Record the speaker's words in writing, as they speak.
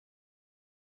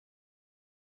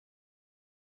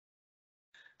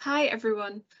Hi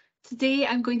everyone. Today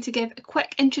I'm going to give a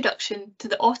quick introduction to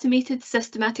the Automated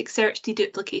Systematic Search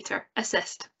Deduplicator,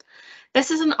 ASySD. This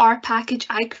is an R package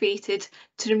I created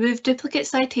to remove duplicate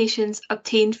citations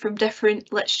obtained from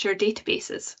different literature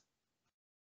databases.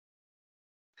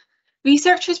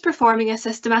 Researchers performing a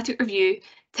systematic review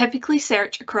typically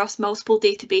search across multiple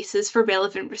databases for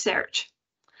relevant research.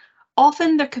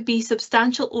 Often there could be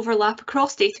substantial overlap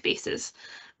across databases,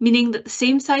 meaning that the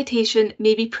same citation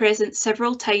may be present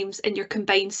several times in your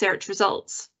combined search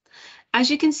results. As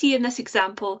you can see in this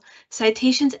example,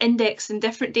 citations indexed in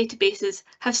different databases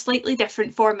have slightly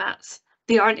different formats.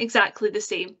 They aren't exactly the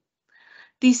same.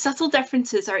 These subtle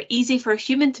differences are easy for a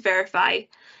human to verify.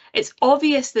 It's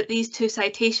obvious that these two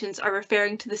citations are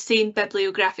referring to the same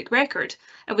bibliographic record,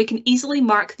 and we can easily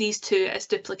mark these two as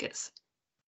duplicates.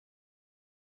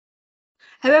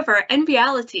 However, in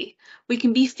reality, we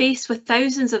can be faced with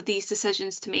thousands of these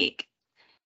decisions to make.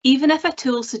 Even if a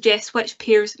tool suggests which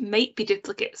pairs might be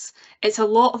duplicates, it's a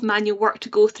lot of manual work to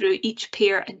go through each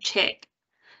pair and check.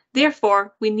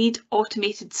 Therefore, we need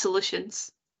automated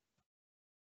solutions.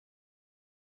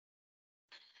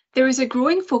 There is a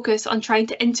growing focus on trying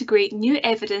to integrate new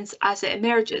evidence as it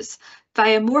emerges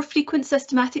via more frequent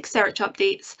systematic search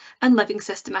updates and living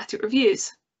systematic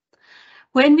reviews.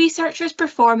 When researchers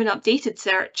perform an updated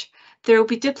search, there will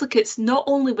be duplicates not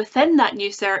only within that new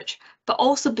search, but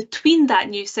also between that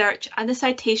new search and the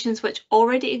citations which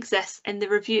already exist in the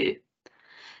review.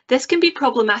 This can be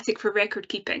problematic for record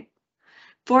keeping.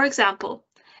 For example,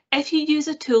 if you use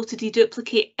a tool to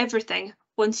deduplicate everything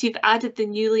once you've added the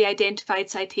newly identified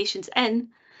citations in,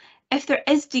 if there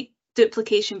is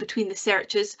duplication between the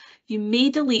searches, you may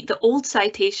delete the old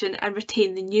citation and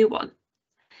retain the new one.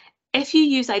 If you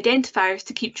use identifiers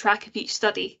to keep track of each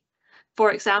study,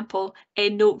 for example,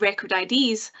 EndNote record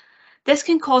IDs, this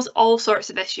can cause all sorts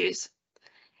of issues.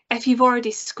 If you've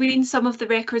already screened some of the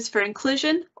records for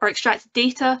inclusion or extracted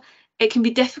data, it can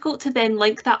be difficult to then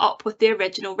link that up with the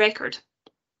original record.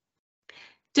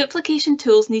 Duplication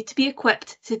tools need to be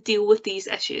equipped to deal with these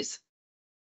issues.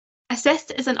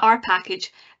 ASySD is an R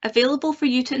package available for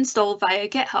you to install via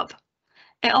GitHub.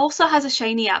 It also has a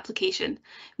Shiny application,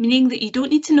 meaning that you don't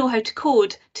need to know how to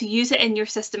code to use it in your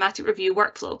systematic review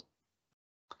workflow.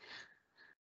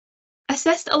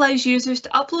 ASySD allows users to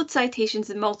upload citations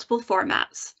in multiple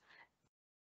formats,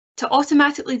 to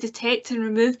automatically detect and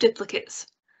remove duplicates,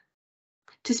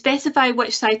 to specify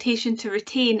which citation to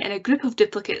retain in a group of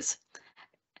duplicates,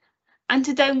 and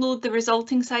to download the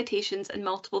resulting citations in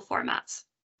multiple formats.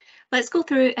 Let's go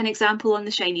through an example on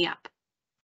the Shiny app.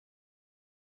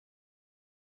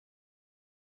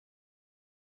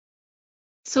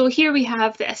 So here we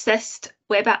have the ASySD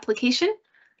web application.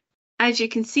 As you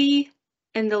can see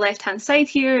in the left-hand side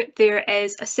here, there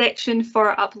is a section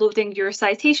for uploading your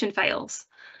citation files.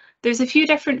 There's a few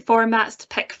different formats to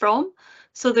pick from.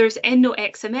 So there's EndNote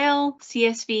XML,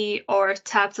 CSV, or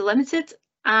tab delimited,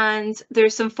 and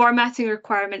there's some formatting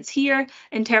requirements here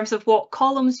in terms of what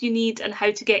columns you need and how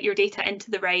to get your data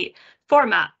into the right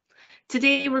format.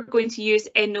 Today we're going to use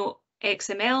EndNote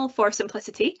XML for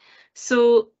simplicity.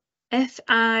 So if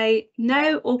I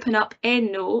now open up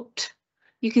EndNote,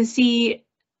 you can see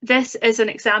this is an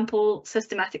example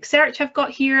systematic search I've got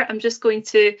here. I'm just going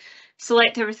to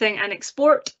select everything and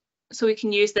export so we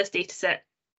can use this dataset.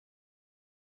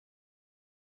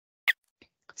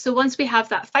 So once we have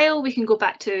that file, we can go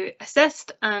back to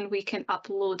ASySD and we can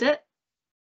upload it.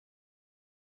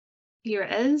 Here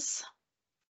it is.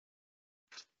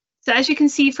 So as you can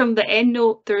see from the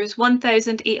EndNote, there's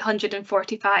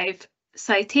 1,845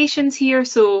 citations here.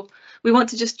 So we want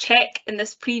to just check in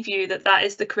this preview that that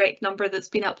is the correct number that's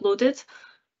been uploaded.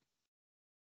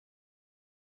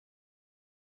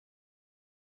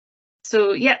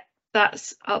 So yeah,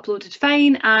 that's uploaded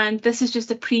fine. And this is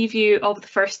just a preview of the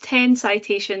first 10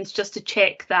 citations just to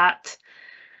check that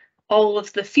all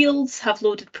of the fields have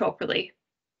loaded properly.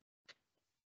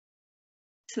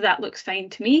 So that looks fine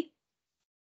to me.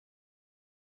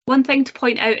 One thing to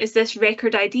point out is this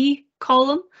record ID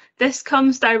column. This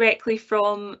comes directly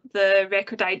from the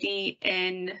record ID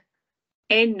in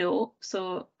EndNote.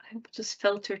 So I'll just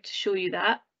filter to show you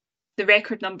that. The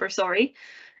record number, sorry.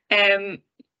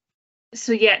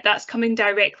 So yeah, that's coming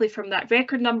directly from that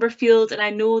record number field. And I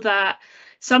know that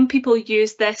some people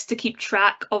use this to keep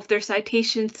track of their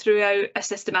citations throughout a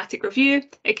systematic review.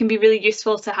 It can be really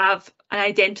useful to have an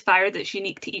identifier that's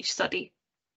unique to each study.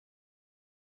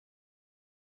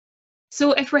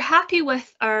 So if we're happy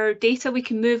with our data, we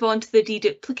can move on to the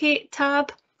Deduplicate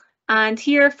tab. And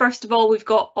here, first of all, we've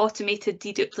got automated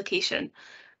deduplication.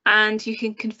 And you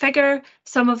can configure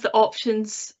some of the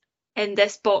options in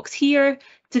this box here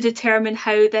to determine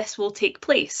how this will take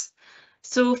place.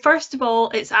 So first of all,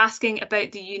 it's asking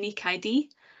about the unique ID,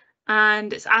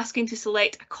 and it's asking to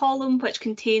select a column which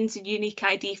contains a unique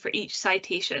ID for each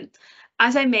citation.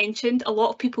 As I mentioned, a lot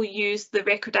of people use the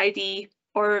record ID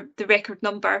or the record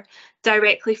number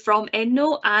directly from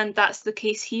EndNote, and that's the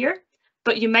case here.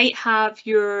 But you might have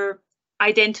your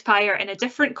identifier in a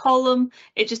different column.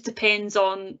 It just depends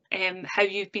on how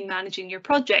you've been managing your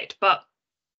project. But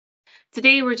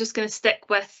today we're just going to stick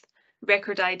with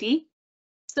record ID.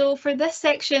 So for this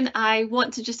section, I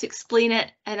want to just explain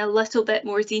it in a little bit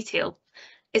more detail.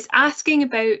 It's asking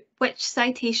about which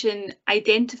citation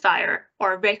identifier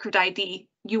or record ID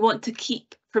you want to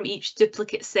keep from each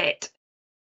duplicate set.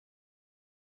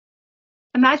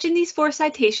 Imagine these 4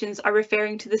 citations are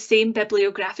referring to the same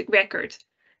bibliographic record.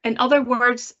 In other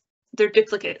words, they're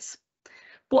duplicates.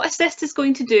 What ASySD is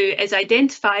going to do is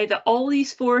identify that all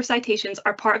these 4 citations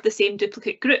are part of the same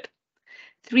duplicate group.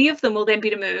 3 of them will then be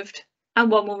removed and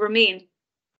 1 will remain.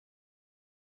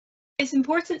 It's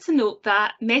important to note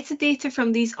that metadata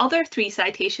from these other 3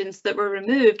 citations that were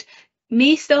removed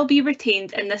may still be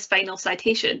retained in this final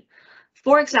citation.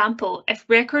 For example, if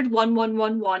record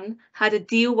 1111 had a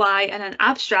DOI and an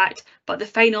abstract, but the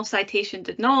final citation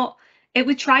did not, it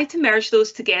would try to merge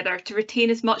those together to retain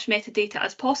as much metadata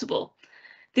as possible.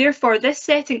 Therefore, this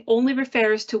setting only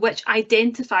refers to which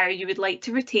identifier you would like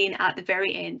to retain at the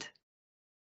very end.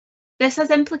 This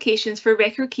has implications for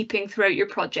record keeping throughout your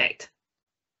project.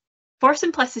 For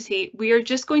simplicity, we are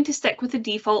just going to stick with the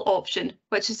default option,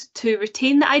 which is to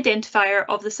retain the identifier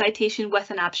of the citation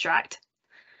with an abstract.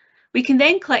 We can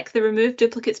then click the Remove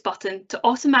Duplicates button to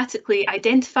automatically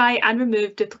identify and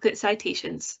remove duplicate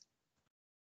citations.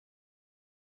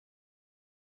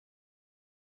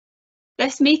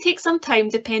 This may take some time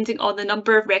depending on the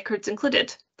number of records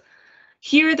included.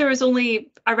 Here there is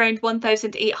only around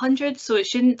 1,800, so it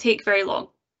shouldn't take very long.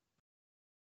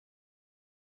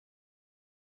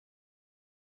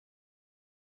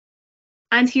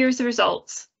 And here's the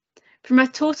results. From a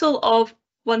total of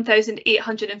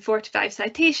 1,845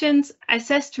 citations,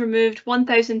 ASySD removed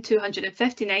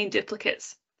 1,259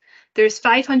 duplicates. There's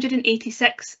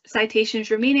 586 citations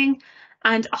remaining,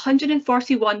 and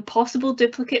 141 possible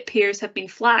duplicate pairs have been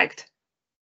flagged.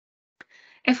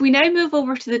 If we now move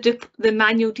over to the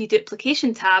Manual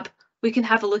Deduplication tab, we can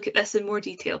have a look at this in more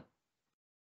detail.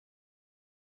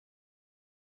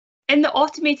 In the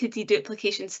automated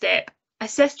deduplication step,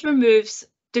 ASySD removes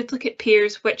duplicate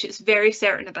pairs which it's very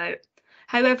certain about.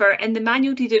 However, in the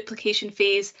manual deduplication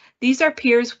phase, these are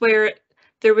pairs where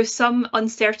there was some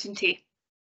uncertainty.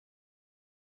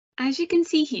 As you can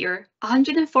see here,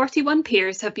 141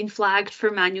 pairs have been flagged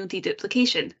for manual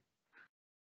deduplication.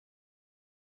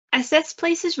 ASySD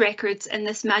places records in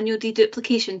this manual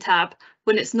deduplication tab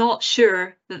when it's not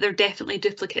sure that they're definitely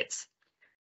duplicates.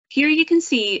 Here you can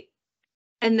see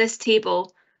in this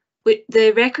table,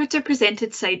 the records are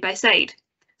presented side by side.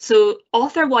 So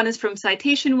author 1 is from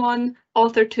citation 1,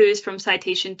 author 2 is from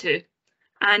citation 2.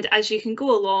 And as you can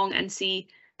go along and see,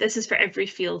 this is for every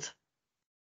field.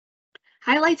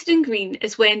 Highlighted in green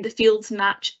is when the fields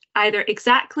match either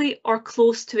exactly or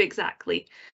close to exactly.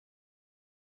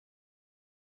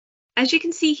 As you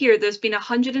can see here, there's been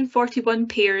 141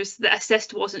 pairs that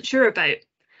ASySD wasn't sure about.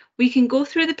 We can go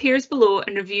through the pairs below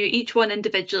and review each one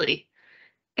individually.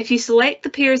 If you select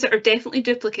the pairs that are definitely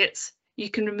duplicates,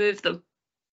 you can remove them.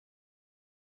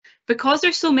 Because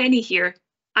there's so many here,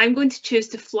 I'm going to choose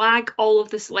to flag all of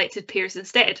the selected pairs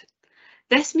instead.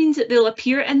 This means that they'll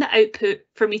appear in the output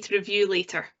for me to review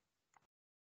later.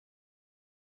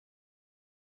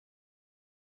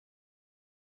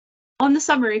 On the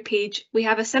summary page, we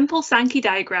have a simple Sankey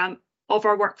diagram of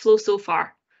our workflow so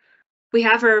far. We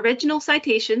have our original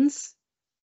citations,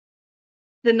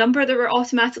 the number that were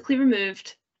automatically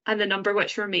removed, and the number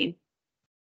which remain.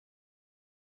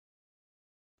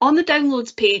 On the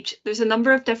downloads page, there's a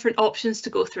number of different options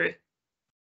to go through.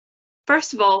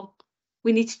 First of all,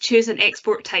 we need to choose an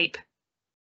export type.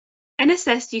 In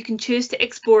ASySD, you can choose to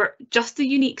export just the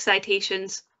unique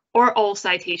citations or all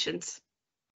citations.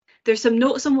 There's some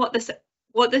notes on what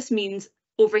this means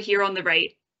over here on the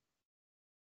right.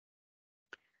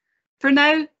 For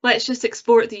now, let's just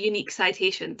export the unique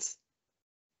citations.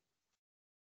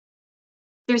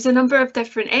 There's a number of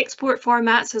different export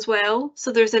formats as well.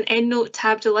 So there's an EndNote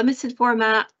tab delimited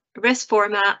format, a RIS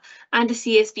format, and a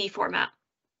CSV format.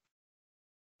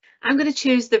 I'm going to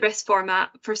choose the RIS format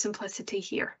for simplicity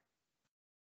here.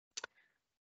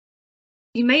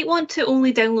 You might want to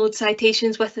only download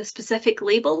citations with a specific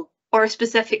label or a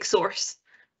specific source.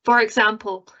 For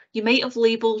example, you might have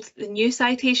labeled the new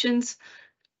citations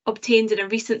obtained in a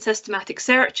recent systematic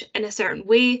search in a certain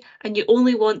way, and you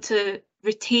only want to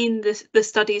retain the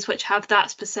studies which have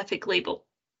that specific label.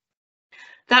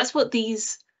 That's what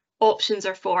these options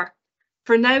are for.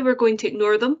 For now, we're going to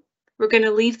ignore them. We're going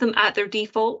to leave them at their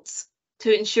defaults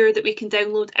to ensure that we can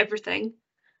download everything.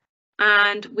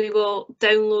 And we will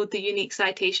download the unique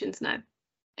citations now.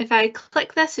 If I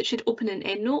click this, it should open an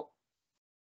EndNote.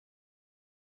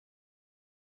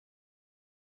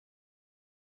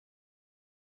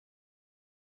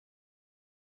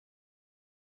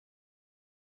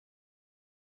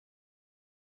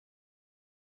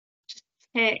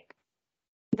 Check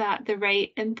that the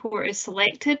right import is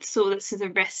selected. So this is a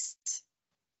RIS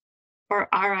or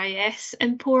RIS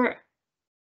import.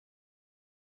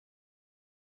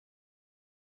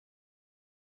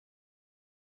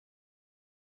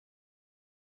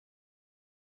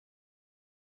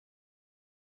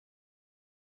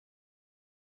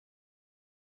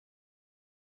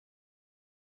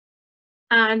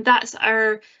 And that's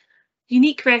our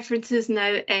unique references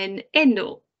now in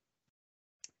EndNote.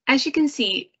 As you can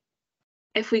see,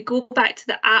 if we go back to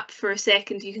the app for a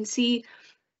second, you can see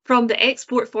from the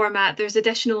export format, there's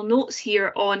additional notes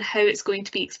here on how it's going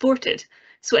to be exported.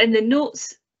 So in the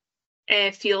notes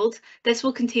field, this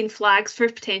will contain flags for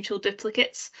potential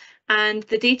duplicates, and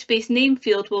the database name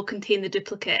field will contain the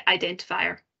duplicate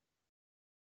identifier.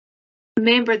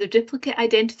 Remember, the duplicate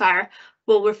identifier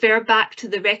will refer back to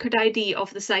the record ID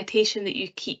of the citation that you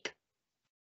keep.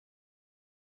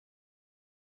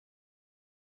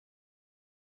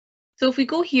 So if we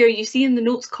go here, you see in the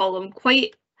notes column,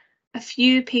 quite a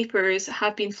few papers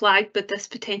have been flagged with this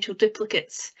potential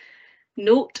duplicates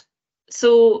note.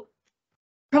 So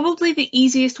probably the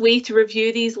easiest way to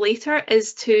review these later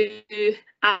is to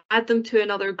add them to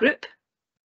another group.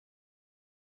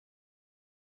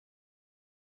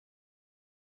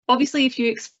 Obviously, if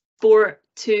you export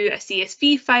to a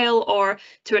CSV file or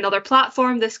to another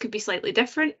platform, this could be slightly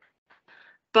different,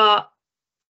 but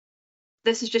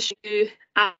this is just to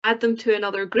add them to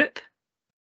another group.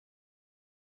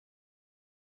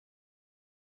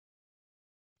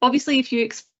 Obviously, if you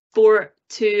export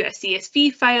to a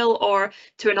CSV file or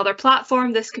to another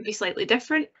platform, this could be slightly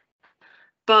different,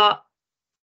 but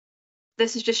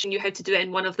this is just showing you how to do it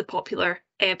in one of the popular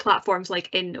platforms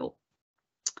like EndNote.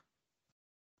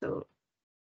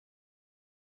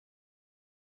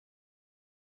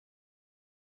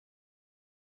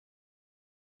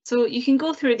 So you can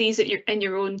go through these in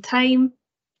your own time.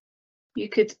 You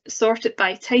could sort it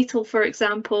by title, for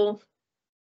example.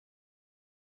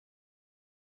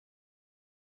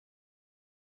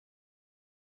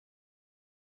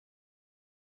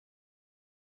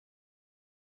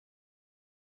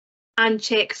 And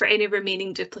check for any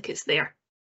remaining duplicates there.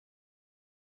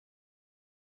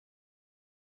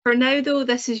 For now, though,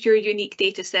 this is your unique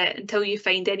data set until you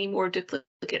find any more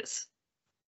duplicates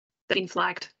that have been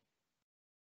flagged.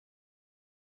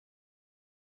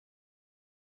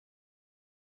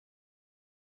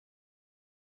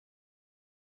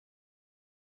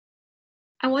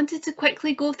 I wanted to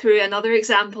quickly go through another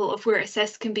example of where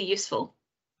ASySD can be useful.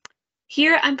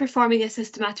 Here I'm performing a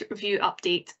systematic review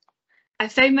update. I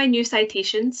found my new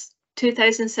citations,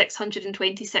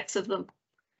 2,626 of them,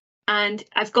 and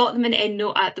I've got them in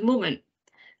EndNote at the moment.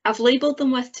 I've labelled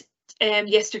them with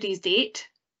yesterday's date.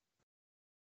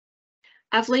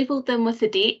 I've labelled them with the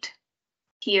date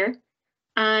here,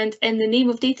 and in the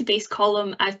name of database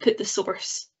column, I've put the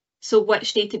source, so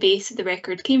which database the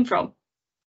record came from.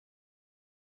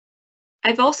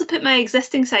 I've also put my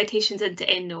existing citations into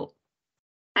EndNote,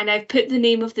 and I've put the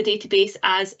name of the database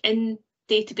as in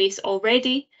database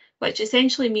already, which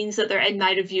essentially means that they're in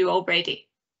my review already.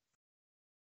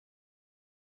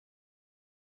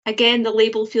 Again, the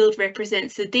label field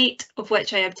represents the date of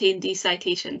which I obtained these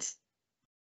citations.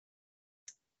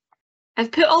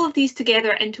 I've put all of these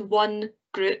together into one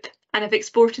group and I've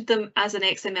exported them as an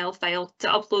XML file to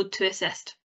upload to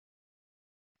ASySD.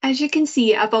 As you can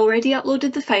see, I've already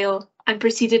uploaded the file and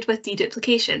proceeded with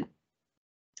deduplication.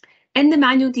 In the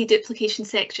manual deduplication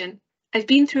section, I've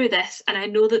been through this and I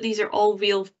know that these are all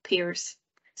real pairs.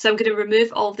 So I'm going to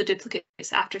remove all of the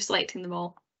duplicates after selecting them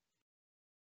all.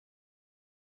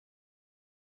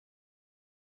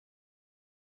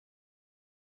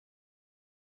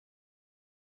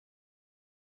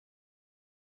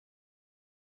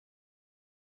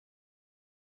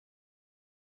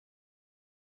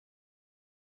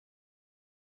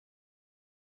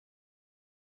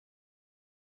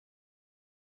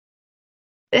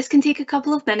 This can take a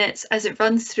couple of minutes as it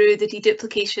runs through the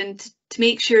deduplication to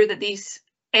make sure that these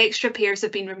extra pairs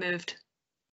have been removed.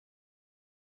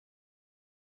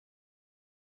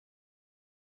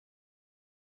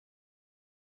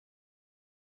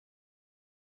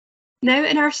 Now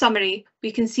in our summary,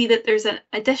 we can see that there's an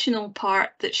additional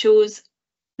part that shows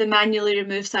the manually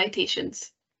removed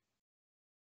citations,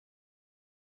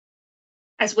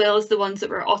 as well as the ones that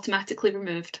were automatically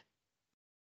removed.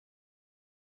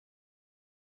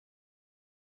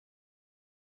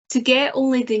 To get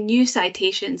only the new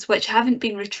citations which haven't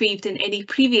been retrieved in any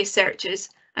previous searches,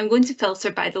 I'm going to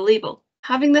filter by the label.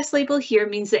 Having this label here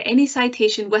means that any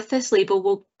citation with this label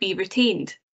will be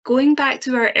retained. Going back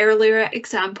to our earlier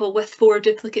example with 4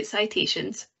 duplicate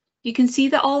citations, you can see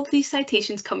that all of these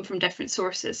citations come from different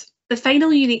sources. The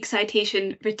final unique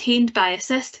citation retained by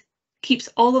ASySD keeps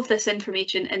all of this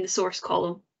information in the source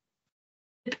column.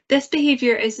 This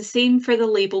behaviour is the same for the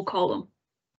label column.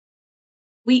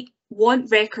 We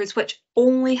want records which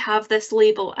only have this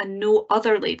label and no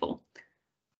other label.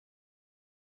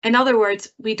 In other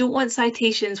words, we don't want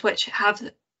citations which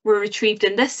were retrieved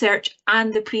in this search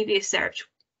and the previous search.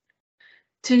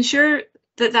 To ensure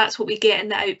that that's what we get in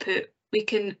the output, we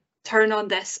can turn on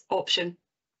this option.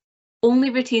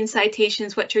 Only retain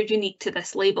citations which are unique to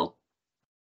this label.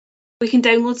 We can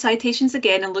download citations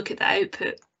again and look at the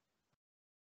output.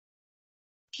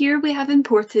 Here we have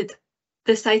imported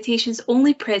the citations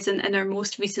only present in our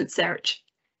most recent search.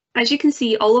 As you can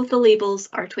see, all of the labels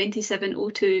are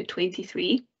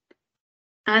 270223,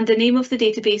 and the name of the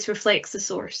database reflects the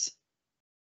source.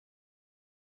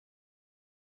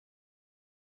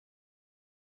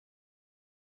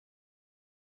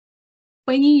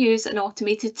 When you use an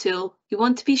automated tool, you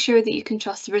want to be sure that you can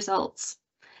trust the results.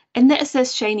 In the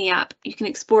ASySD Shiny app, you can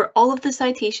export all of the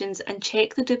citations and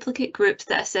check the duplicate groups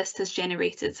that ASySD has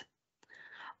generated.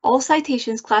 All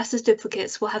citations classed as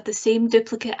duplicates will have the same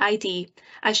duplicate ID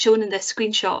as shown in this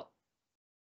screenshot.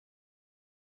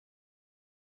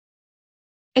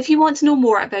 If you want to know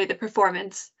more about the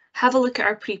performance, have a look at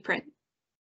our preprint.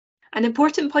 An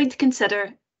important point to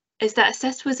consider is that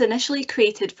ASySD was initially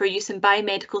created for use in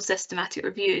biomedical systematic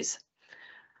reviews.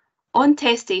 On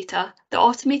test data, the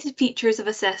automated features of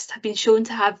ASySD have been shown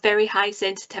to have very high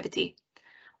sensitivity.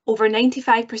 Over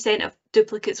 95% of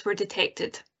duplicates were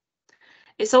detected.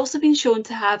 It's also been shown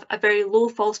to have a very low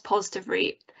false positive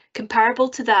rate, comparable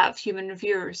to that of human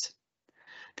reviewers.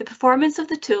 The performance of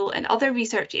the tool in other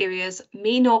research areas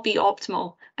may not be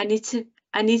optimal and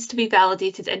needs to be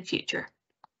validated in future.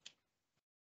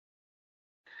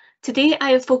 Today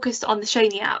I have focused on the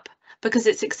Shiny app because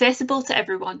it's accessible to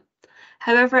everyone.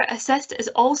 However, ASySD is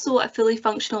also a fully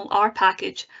functional R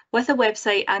package with a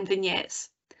website and vignettes.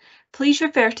 Please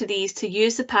refer to these to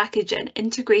use the package and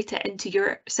integrate it into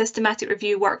your systematic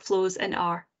review workflows in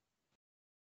R.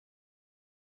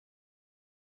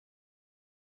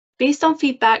 Based on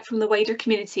feedback from the wider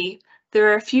community,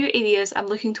 there are a few areas I'm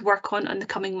looking to work on in the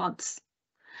coming months.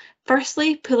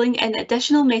 Firstly, pulling in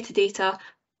additional metadata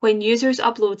when users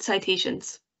upload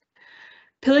citations.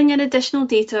 Pulling in additional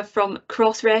data from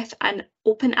Crossref and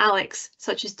OpenAlex,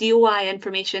 such as DOI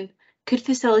information, could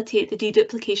facilitate the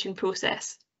deduplication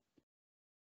process.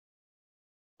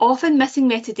 Often missing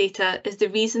metadata is the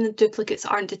reason the duplicates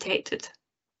aren't detected.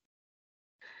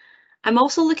 I'm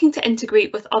also looking to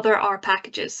integrate with other R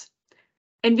packages.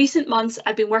 In recent months,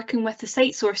 I've been working with the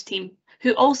CiteSource team,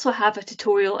 who also have a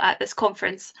tutorial at this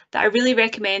conference that I really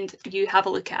recommend you have a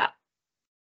look at.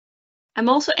 I'm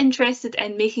also interested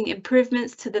in making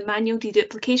improvements to the manual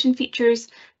deduplication features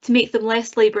to make them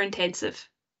less labour intensive.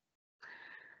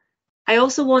 I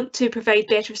also want to provide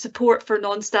better support for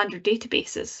non-standard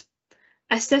databases.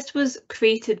 ASySD was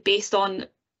created based on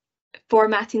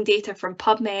formatting data from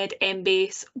PubMed,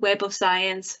 Embase, Web of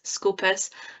Science, Scopus,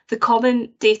 the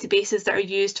common databases that are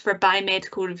used for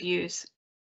biomedical reviews.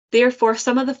 Therefore,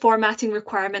 some of the formatting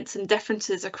requirements and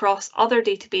differences across other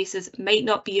databases might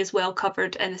not be as well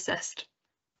covered in ASySD.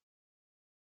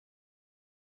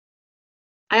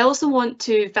 I also want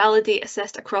to validate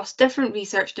ASySD across different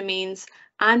research domains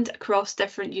and across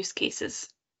different use cases.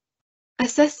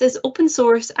 ASySD is open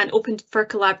source and open for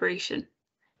collaboration.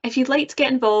 If you'd like to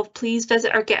get involved, please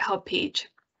visit our GitHub page.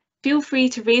 Feel free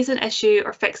to raise an issue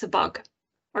or fix a bug,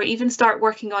 or even start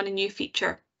working on a new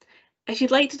feature. If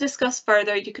you'd like to discuss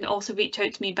further, you can also reach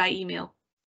out to me by email.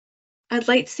 I'd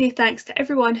like to say thanks to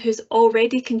everyone who's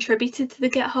already contributed to the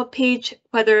GitHub page,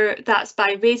 whether that's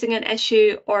by raising an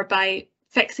issue or by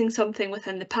fixing something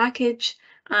within the package.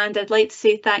 And I'd like to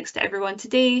say thanks to everyone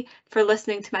today for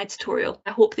listening to my tutorial.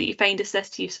 I hope that you find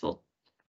ASySD useful.